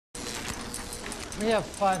We have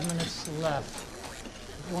 5 minutes left.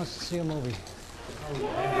 Who wants to see a movie? All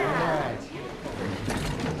right.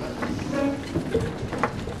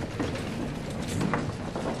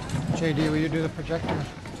 JD, will you do the projector?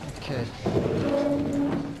 Okay.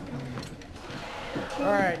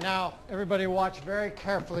 All right, now everybody watch very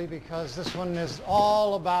carefully because this one is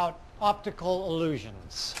all about optical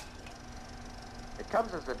illusions. It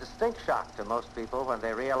comes as a distinct shock to most people when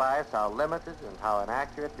they realize how limited and how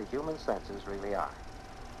inaccurate the human senses really are.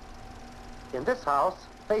 In this house,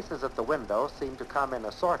 faces at the window seem to come in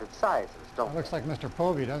assorted sizes, don't It looks like Mr.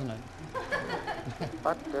 Povey, doesn't it?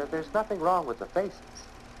 But there's nothing wrong with the faces.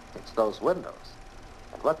 It's those windows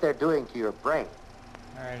and what they're doing to your brain.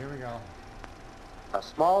 All right, here we go. A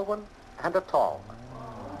small one and a tall one.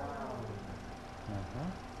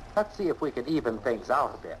 Let's see if we can even things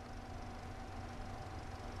out a bit.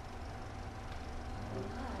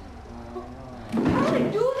 How did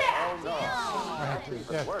you do that?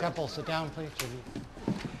 Yeah, Temple, sit down, please.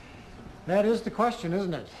 That is the question,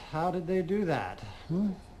 isn't it? How did they do that?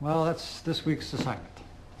 Well, that's this week's assignment.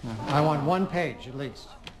 I want 1 page at least.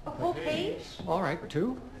 A whole page? All right,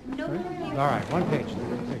 2? No. All right, 1 page.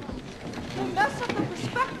 You'll mess up the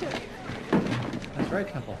perspective. That's right,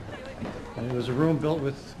 Temple. And it was a room built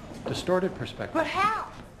with distorted perspective. But how?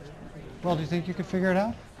 Well, do you think you could figure it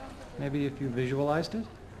out? Maybe if you visualized it?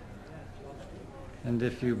 And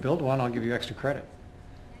if you build one, I'll give you extra credit.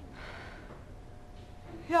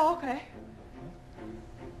 Yeah, okay.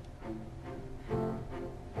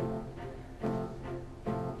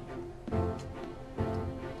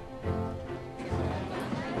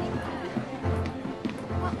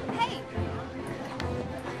 Hey!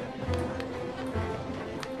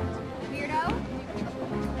 Weirdo?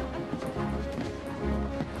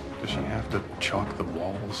 Does she have to chalk the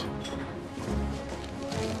walls?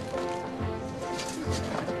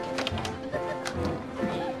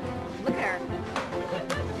 Look at her.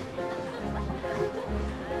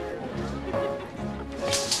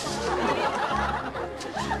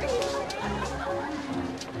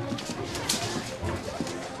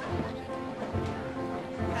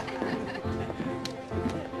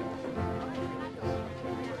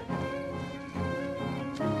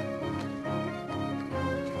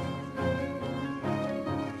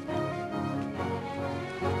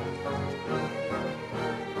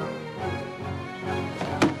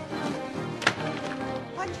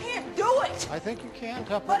 I can't do it. I think you can,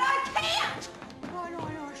 Temple. But I can't. I know,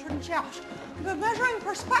 I shouldn't shout. The measuring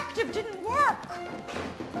perspective didn't work.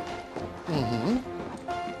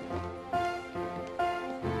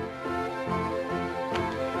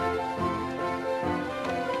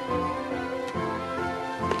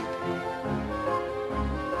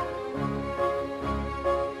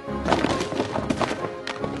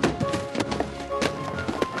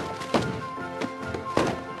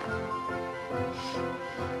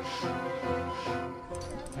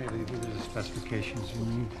 Hey, these are the specifications you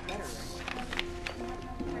need.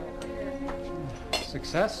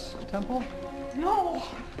 Success, Temple? No.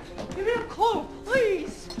 Give me a clue,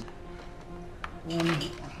 please.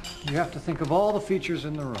 You have to think of all the features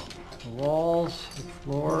in the room. The walls, the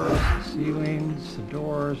floors, the ceilings, the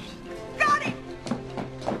doors. Got it.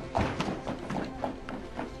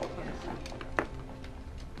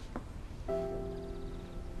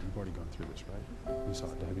 You've already gone through this, right? You saw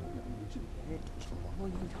it, Debbie. Well,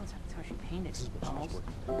 you can tell us how she painted. This is what she was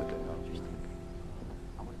working on the day of.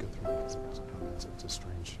 I want to go through it because it's a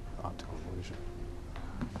strange optical illusion.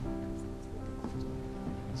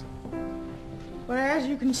 But as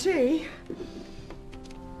you can see,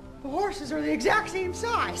 the horses are the exact same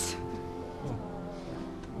size.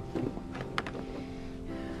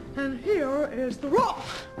 And here is the rock.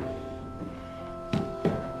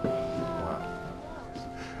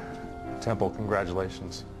 Temple,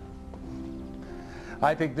 congratulations.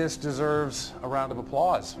 I think this deserves a round of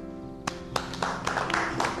applause.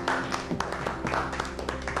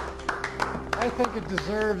 I think it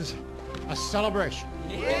deserves a celebration.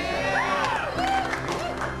 Yeah!